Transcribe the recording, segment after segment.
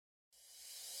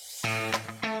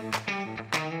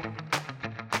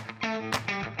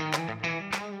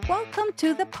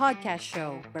to the podcast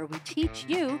show where we teach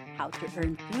you how to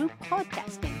earn through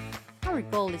podcasting. Our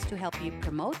goal is to help you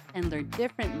promote and learn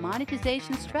different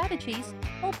monetization strategies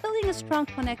while building a strong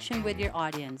connection with your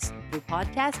audience through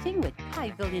podcasting with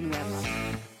Kai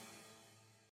Villanueva.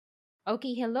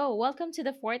 Okay, hello. Welcome to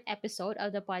the fourth episode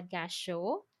of the podcast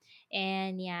show.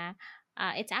 And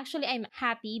it's actually, I'm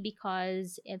happy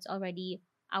because it's already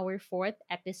our fourth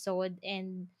episode.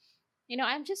 And,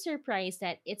 I'm just surprised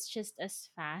that it's just as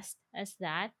fast as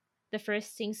that. The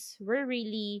first things were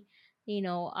really,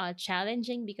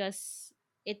 challenging because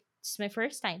it's my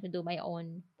first time to do my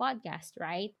own podcast,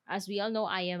 right? As we all know,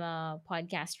 I am a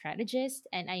podcast strategist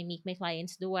and I make my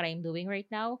clients do what I'm doing right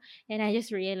now. And I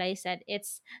just realized that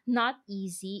it's not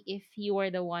easy if you are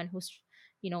the one who's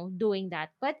doing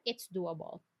that, but it's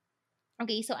doable.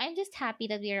 Okay, so I'm just happy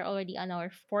that we are already on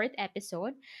our fourth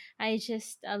episode. I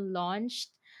just launched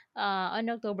on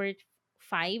October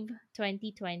 5,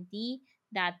 2020.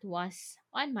 That was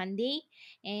on Monday.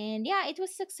 And yeah, it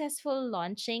was successful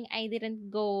launching. I didn't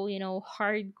go,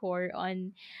 hardcore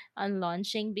on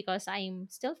launching because I'm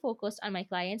still focused on my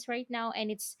clients right now. And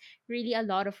it's really a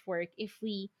lot of work if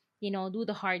we, do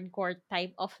the hardcore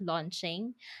type of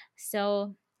launching.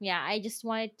 So yeah, I just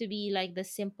wanted to be like the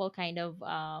simple kind of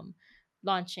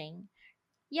launching.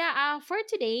 For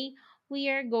today, we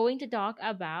are going to talk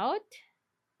about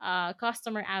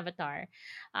customer avatar.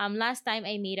 Last time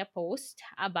I made a post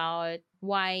about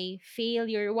why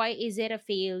is it a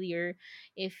failure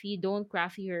if you don't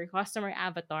craft your customer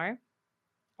avatar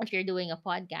if you're doing a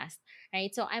podcast,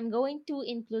 right? So I'm going to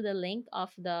include a link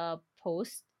of the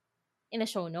post in the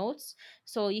show notes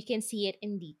so you can see it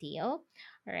in detail.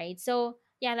 All right. So,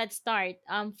 yeah, let's start.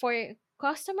 For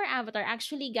customer avatar,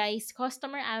 actually, guys,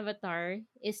 customer avatar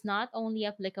is not only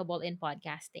applicable in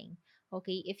podcasting.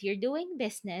 Okay. If you're doing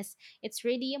business, it's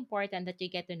really important that you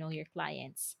get to know your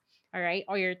clients. All right.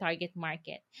 Or your target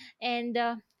market. And,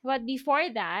 but before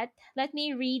that, let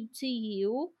me read to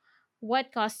you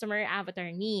what customer avatar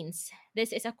means.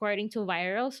 This is according to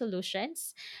Viral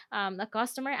Solutions. A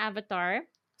customer avatar,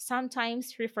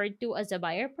 sometimes referred to as a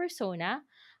buyer persona,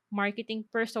 marketing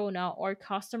persona, or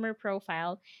customer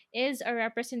profile, is a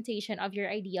representation of your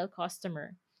ideal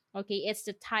customer. Okay, it's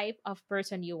the type of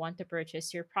person you want to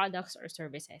purchase your products or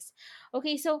services.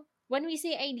 Okay, so when we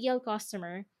say ideal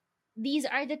customer, these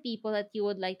are the people that you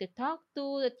would like to talk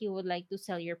to, that you would like to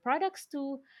sell your products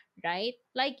to, right?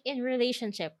 Like in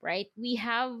relationship, right? We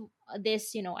have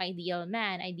this, ideal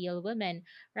man, ideal woman,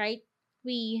 right?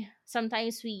 We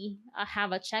sometimes we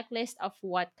have a checklist of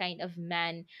what kind of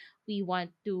man we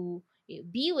want to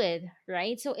be with,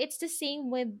 right? So it's the same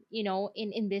with,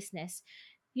 in business.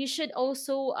 You should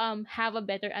also have a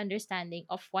better understanding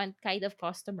of what kind of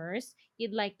customers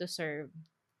you'd like to serve.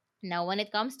 Now, when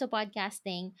it comes to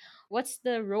podcasting, what's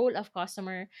the role of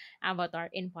customer avatar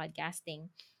in podcasting?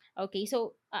 Okay,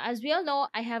 so as we all know,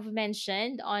 I have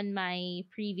mentioned on my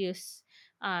previous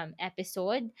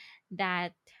episode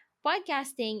that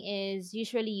podcasting is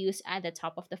usually used at the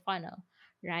top of the funnel,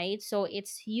 right? So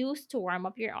it's used to warm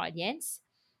up your audience.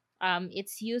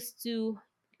 It's used to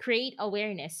create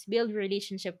awareness, build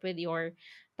relationship with your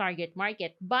target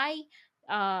market by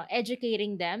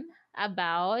educating them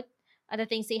about the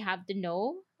things they have to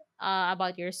know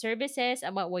about your services,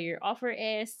 about what your offer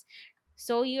is.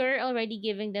 So you're already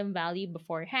giving them value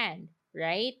beforehand,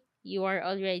 right? You are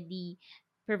already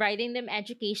providing them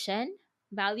education,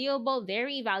 valuable,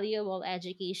 very valuable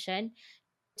education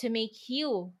to make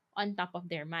you on top of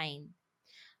their mind.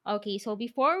 Okay, so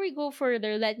before we go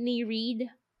further, let me read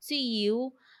to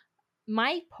you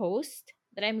my post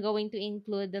that I'm going to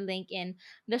include the link in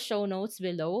the show notes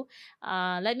below.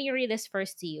 Let me read this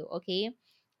first to you, okay?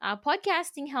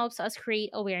 Podcasting helps us create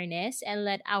awareness and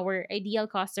let our ideal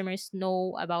customers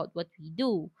know about what we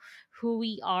do, who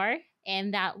we are,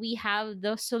 and that we have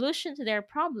the solution to their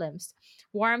problems.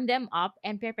 Warm them up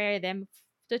and prepare them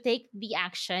to take the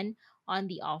action on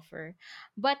the offer.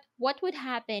 But what would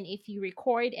happen if you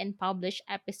record and publish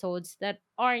episodes that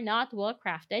are not well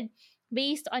crafted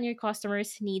based on your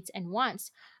customers' needs and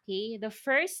wants? Okay, the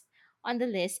first on the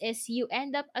list is you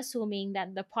end up assuming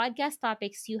that the podcast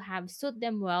topics you have suit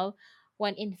them well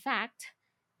when in fact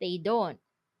they don't.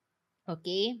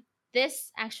 Okay,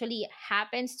 this actually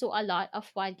happens to a lot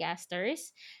of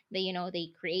podcasters. They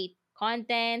create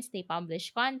contents, they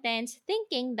publish contents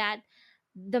thinking that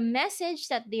the message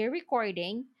that they're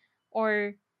recording,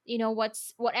 or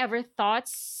whatever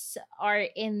thoughts are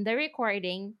in the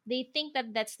recording, they think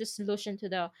that that's the solution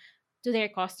to their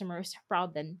customers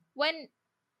problem, when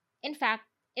in fact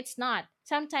it's not.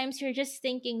 Sometimes you're just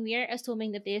thinking, we're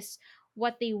assuming that this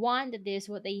what they want, that this is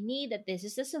what they need, that this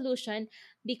is the solution,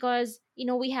 because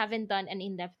we haven't done an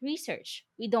in-depth research.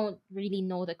 We don't really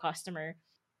know the customer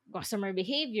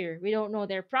behavior. We don't know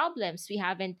their problems. We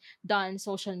haven't done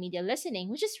social media listening,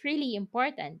 which is really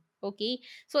important. Okay.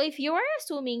 So if you're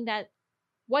assuming that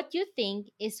what you think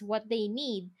is what they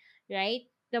need, right?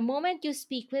 The moment you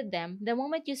speak with them, the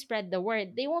moment you spread the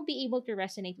word, they won't be able to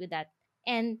resonate with that.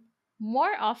 And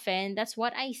more often, that's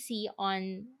what I see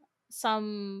on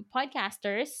some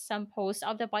podcasters, some posts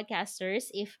of the podcasters.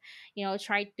 If you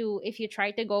try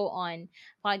to go on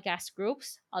podcast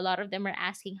groups, a lot of them are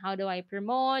asking, how do I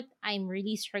promote? I'm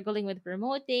really struggling with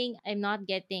promoting. I'm not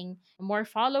getting more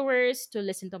followers to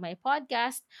listen to my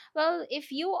podcast. Well,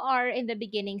 if you are in the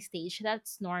beginning stage,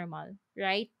 that's normal,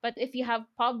 right? But if you have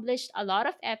published a lot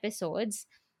of episodes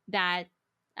that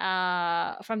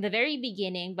from the very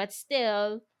beginning, but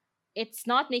still it's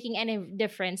not making any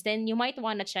difference, then you might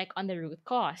want to check on the root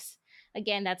cause.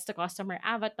 Again, that's the customer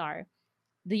avatar.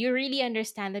 Do you really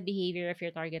understand the behavior of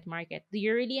your target market? Do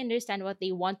you really understand what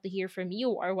they want to hear from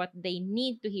you or what they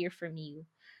need to hear from you?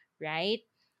 Right?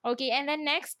 Okay, and then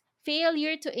next,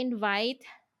 failure to invite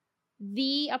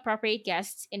the appropriate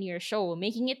guests in your show,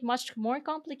 making it much more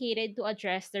complicated to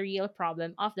address the real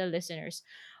problem of the listeners.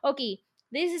 Okay,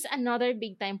 this is another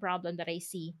big time problem that I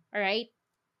see. All right.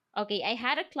 Okay, I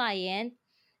had a client.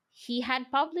 He had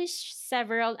published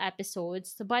several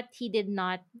episodes, but he did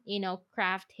not,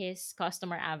 craft his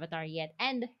customer avatar yet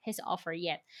and his offer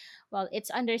yet. Well, it's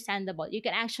understandable. You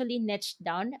can actually niche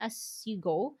down as you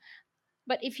go,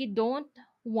 but if you don't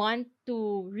want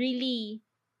to really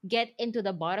get into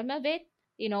the bottom of it,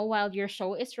 while your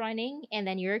show is running and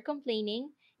then you're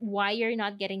complaining why you're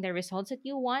not getting the results that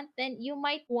you want, then you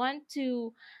might want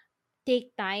to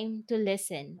take time to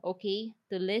listen, okay?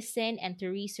 To listen and to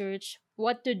research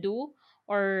what to do,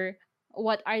 or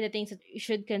what are the things that you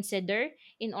should consider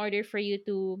in order for you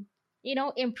to,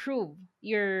 improve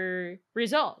your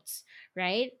results,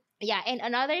 right? Yeah, and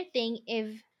another thing,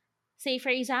 if say for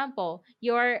example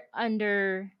you're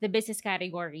under the business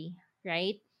category,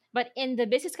 right? But in the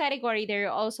business category there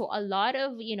are also a lot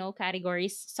of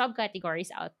categories, subcategories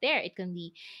out there. It can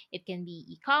be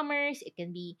e-commerce, it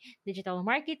can be digital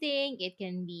marketing, it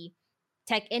can be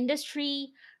tech industry,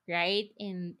 right?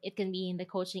 And it can be in the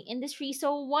coaching industry.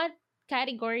 So what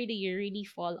category do you really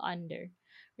fall under,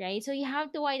 right? So you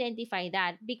have to identify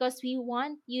that, because we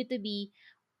want you to be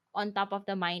on top of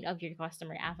the mind of your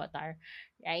customer avatar,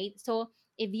 right? So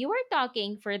if you were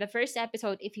talking for the first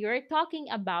episode, if you're talking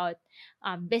about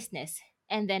business,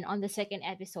 and then on the second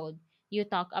episode, you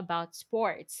talk about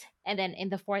sports, and then in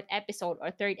the fourth episode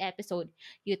or third episode,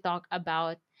 you talk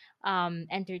about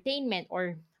entertainment,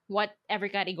 or whatever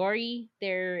category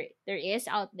there is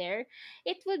out there,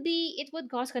 it would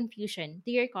cause confusion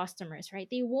to your customers, right?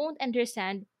 They won't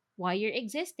understand why you're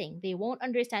existing. They won't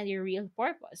understand your real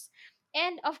purpose.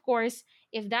 And of course,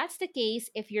 if that's the case,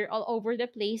 if you're all over the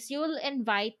place, you'll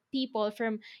invite people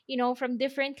from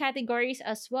different categories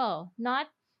as well, not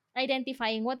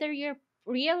identifying what are your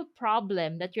real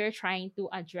problem that you're trying to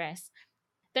address.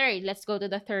 Third, let's go to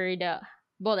the third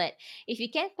bullet. If you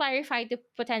can't clarify to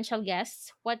potential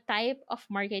guests what type of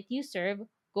market you serve,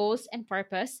 goals, and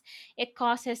purpose, it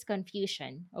causes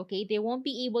confusion. Okay, they won't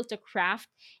be able to craft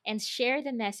and share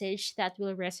the message that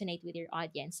will resonate with your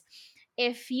audience.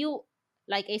 If you,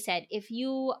 like I said, if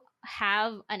you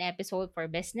have an episode for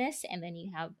business and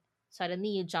then suddenly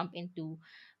you jump into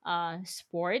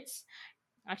sports,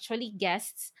 actually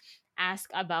guests ask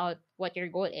about what your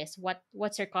goal is,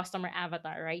 what's your customer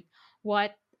avatar, right?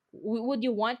 What would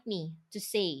you want me to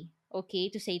say, okay,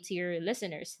 to say to your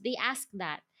listeners? They ask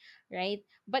that, right?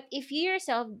 But if you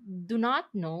yourself do not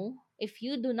know, if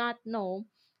you do not know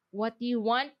what you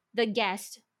want the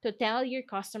guest to tell your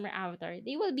customer avatar,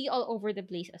 they will be all over the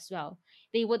place as well.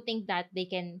 They would think that they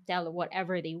can tell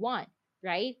whatever they want,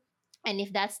 right? And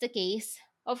if that's the case,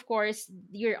 of course,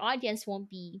 your audience won't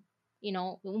be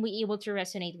able to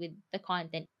resonate with the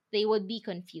content. They would be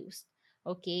confused.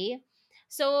 Okay.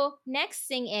 So next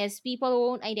thing is, people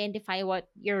won't identify what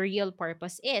your real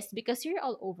purpose is because you're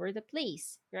all over the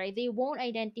place, right? They won't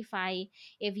identify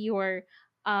if you're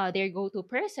their go-to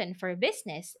person for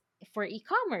business, for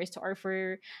e-commerce, or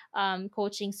for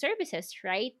coaching services,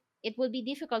 right? It would be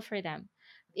difficult for them.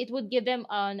 It would give them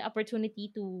an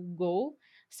opportunity to go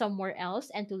somewhere else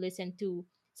and to listen to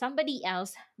somebody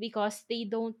else, because they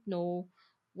don't know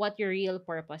what your real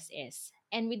purpose is.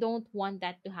 And we don't want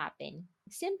that to happen,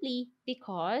 simply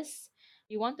because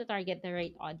we want to target the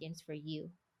right audience for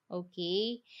you.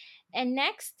 Okay. And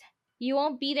next, you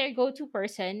won't be their go to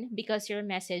person because your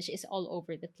message is all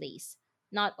over the place.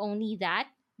 Not only that,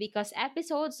 because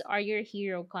episodes are your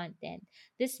hero content.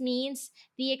 This means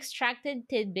the extracted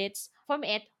tidbits from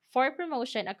it for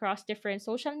promotion across different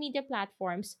social media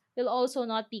platforms will also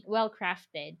not be well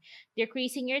crafted,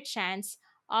 decreasing your chance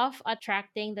of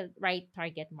attracting the right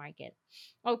target market.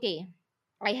 Okay,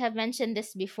 I have mentioned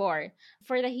this before.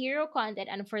 For the hero content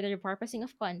and for the repurposing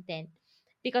of content,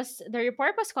 because the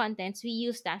repurpose contents, we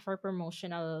use that for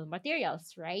promotional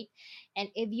materials, right? And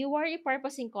if you are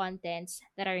repurposing contents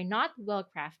that are not well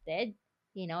crafted,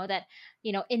 that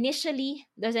initially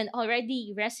doesn't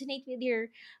already resonate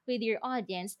with your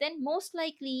audience, then most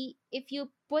likely if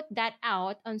you put that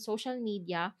out on social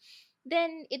media,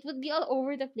 then it would be all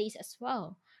over the place as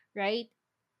well, right?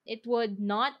 It would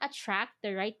not attract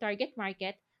the right target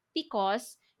market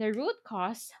because the root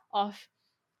cause of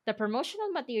the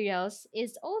promotional materials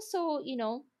is also,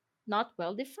 not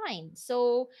well defined.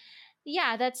 So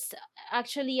yeah, that's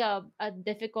actually a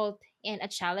difficult and a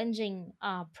challenging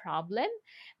problem,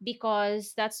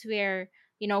 because that's where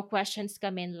questions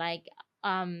come in, like,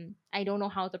 I don't know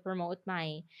how to promote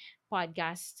my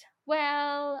podcast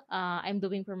well. I'm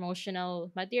doing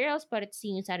promotional materials, but it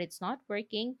seems that it's not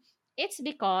working. It's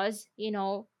because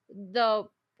the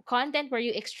content where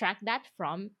you extract that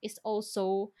from is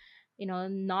also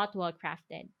not well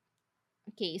crafted.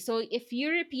 Okay, so if you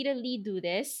repeatedly do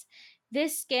this,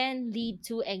 this can lead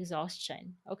to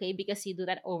exhaustion. Okay, because you do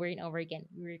that over and over again.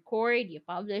 You record, you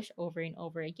publish over and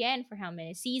over again for how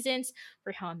many seasons,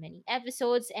 for how many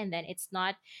episodes, and then it's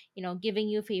not, giving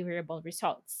you favorable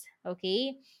results.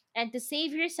 Okay, and to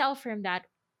save yourself from that,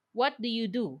 what do you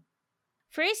do?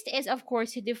 First is, of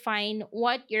course, to define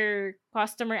what your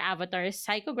customer avatar's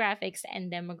psychographics and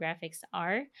demographics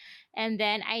are, and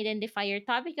then identify your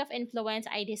topic of influence.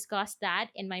 I discussed that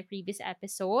in my previous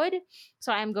episode.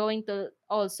 So I'm going to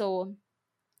also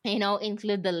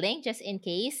include the link just in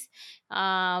case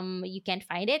you can't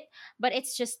find it, but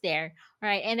it's just there. All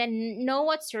right, and then know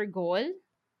what's your goal,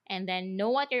 and then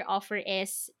know what your offer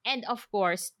is, and of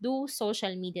course do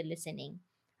social media listening.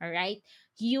 All right,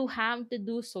 you have to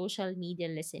do social media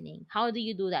listening. How do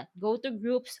you do that? Go to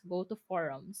groups, go to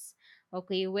forums,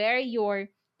 okay, where your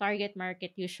target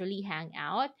market usually hang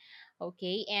out.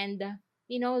 Okay, and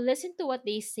listen to what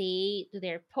they say, to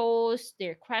their posts,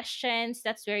 their questions.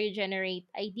 That's where you generate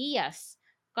ideas,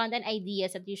 content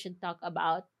ideas that you should talk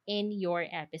about in your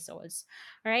episodes.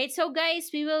 All right, so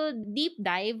guys, we will deep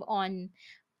dive on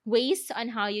ways on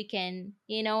how you can,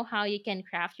 how you can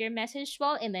craft your message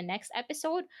well in the next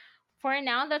episode. For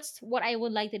now, that's what I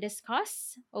would like to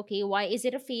discuss. Okay, why is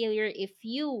it a failure if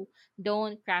you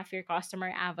don't craft your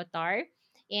customer avatar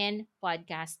in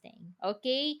podcasting?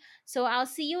 Okay, so I'll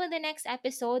see you in the next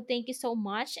episode. Thank you so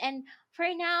much. And for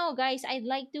now, guys, I'd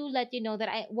like to let you know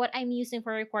that what I'm using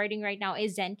for recording right now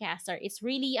is Zencaster. It's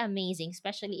really amazing,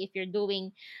 especially if you're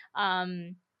doing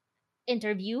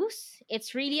interviews.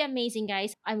 It's really amazing,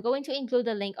 guys. I'm going to include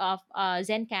the link of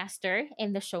Zencaster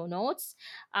in the show notes.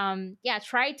 Yeah,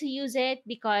 try to use it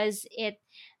because it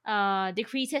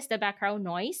decreases the background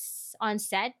noise on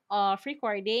set of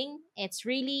recording. It's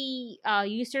really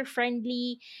user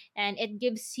friendly, and it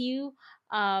gives you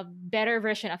a better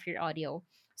version of your audio.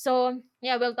 So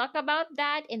yeah, we'll talk about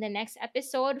that in the next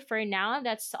episode. For now,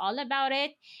 that's all about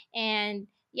it. And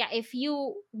yeah, if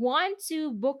you want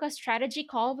to book a strategy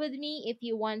call with me, if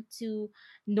you want to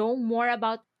know more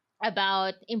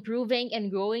about improving and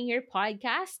growing your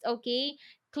podcast, okay,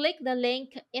 click the link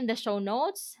in the show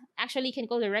notes. Actually, you can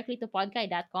go directly to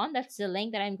podguy.com. That's the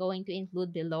link that I'm going to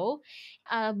include below.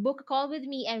 Book a call with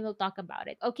me and we'll talk about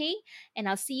it, okay? And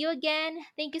I'll see you again.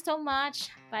 Thank you so much.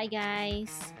 Bye,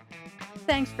 guys.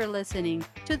 Thanks for listening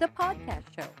to the podcast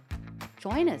show.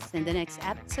 Join us in the next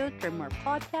episode for more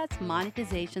podcast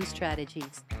monetization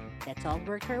strategies. Let's all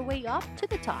work our way up to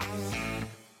the top.